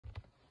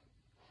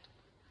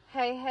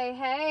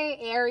Hey,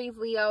 Aries,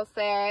 Leo,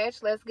 Sag.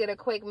 Let's get a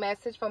quick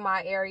message for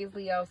my Aries,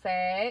 Leo,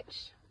 Sag.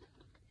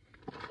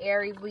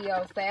 Aries,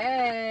 Leo,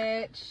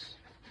 Sag.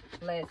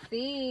 Let's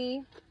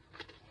see.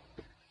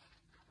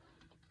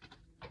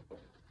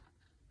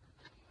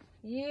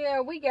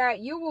 Yeah, we got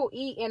you will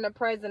eat in the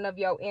presence of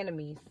your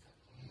enemies.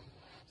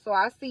 So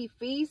I see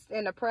feast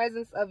in the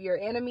presence of your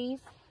enemies.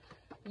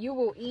 You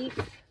will eat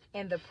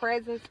in the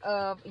presence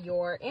of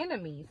your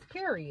enemies,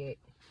 period.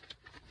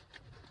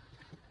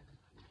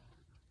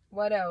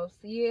 What else?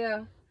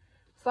 Yeah.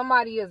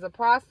 Somebody is a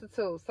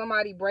prostitute.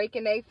 Somebody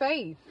breaking their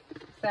faith.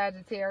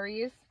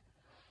 Sagittarius.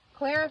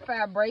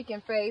 Clarify breaking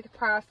faith,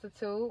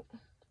 prostitute.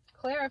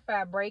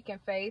 Clarify breaking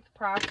faith,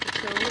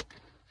 prostitute.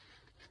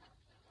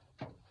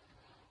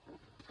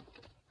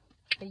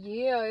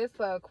 Yeah, it's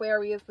a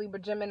Aquarius, Libra,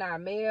 Gemini,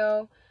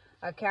 male.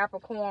 A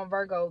Capricorn,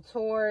 Virgo,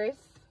 Taurus.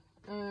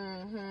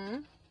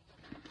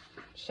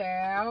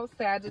 Child.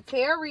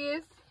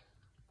 Sagittarius.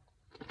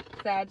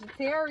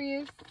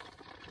 Sagittarius.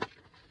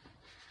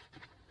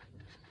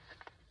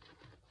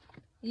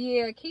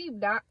 Yeah,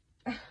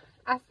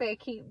 I said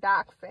keep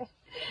doxing.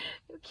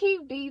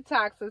 Keep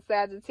detoxing,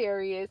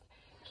 Sagittarius.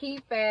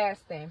 Keep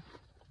fasting.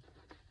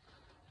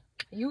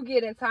 You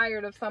getting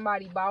tired of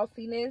somebody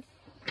bossiness.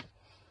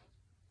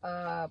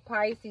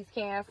 Pisces,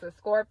 Cancer,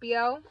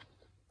 Scorpio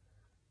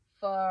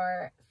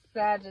for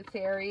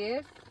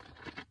Sagittarius.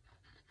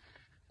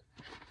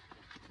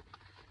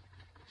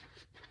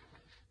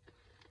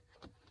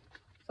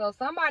 So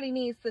somebody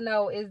needs to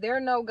know, is there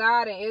no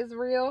God in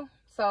Israel?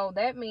 So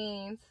that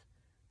means,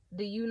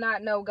 do you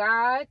not know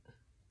God?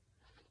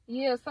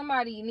 Yeah,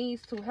 somebody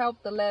needs to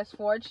help the less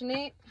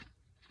fortunate.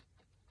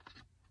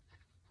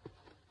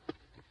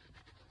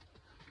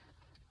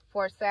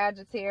 For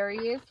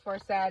Sagittarius,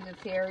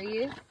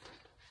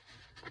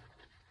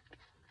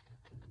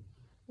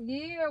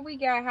 Yeah, we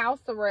got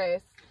house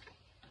arrest.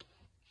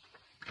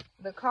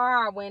 The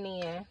car I went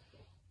in.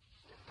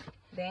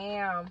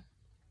 Damn.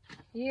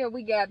 Yeah,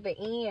 we got the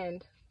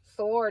end.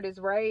 Sword is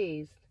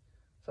raised.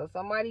 So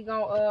somebody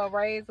gonna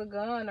raise a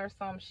gun or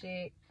some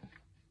shit.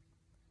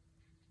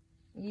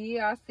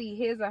 Yeah, I see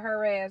his or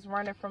her ass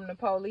running from the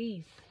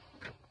police.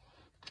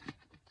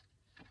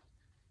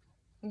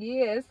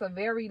 Yeah, it's a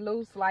very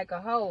loose like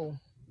a hoe.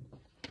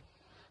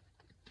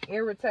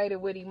 Irritated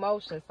with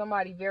emotions.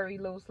 Somebody very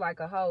loose like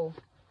a hoe.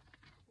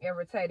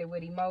 Irritated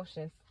with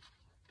emotions.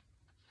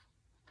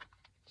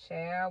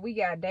 Child, we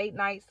got date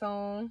night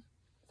soon.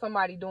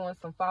 Somebody doing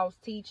some false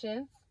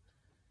teachings.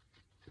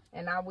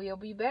 And I will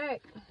be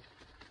back.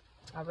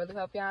 I really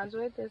hope y'all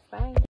enjoyed this. Thanks.